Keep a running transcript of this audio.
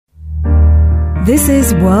This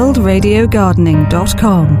is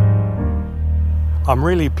worldradiogardening.com. I'm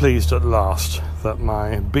really pleased at last that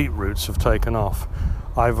my beetroots have taken off.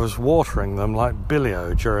 I was watering them like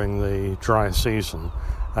billio during the dry season,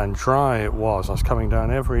 and dry it was. I was coming down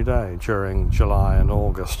every day during July and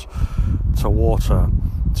August to water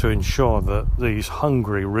to ensure that these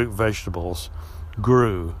hungry root vegetables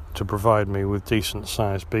grew to provide me with decent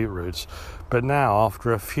sized beetroots. But now,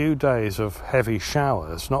 after a few days of heavy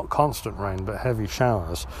showers, not constant rain but heavy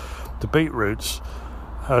showers, the beetroots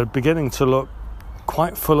are beginning to look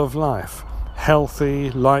quite full of life.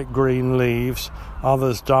 Healthy light green leaves,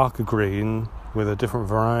 others darker green with a different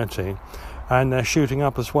variety, and they're shooting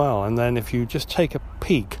up as well. And then if you just take a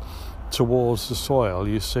peek towards the soil,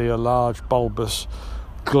 you see a large bulbous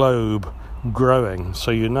globe growing,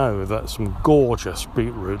 so you know that some gorgeous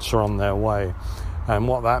beetroots are on their way. And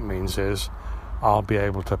what that means is I'll be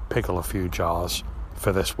able to pickle a few jars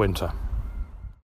for this winter.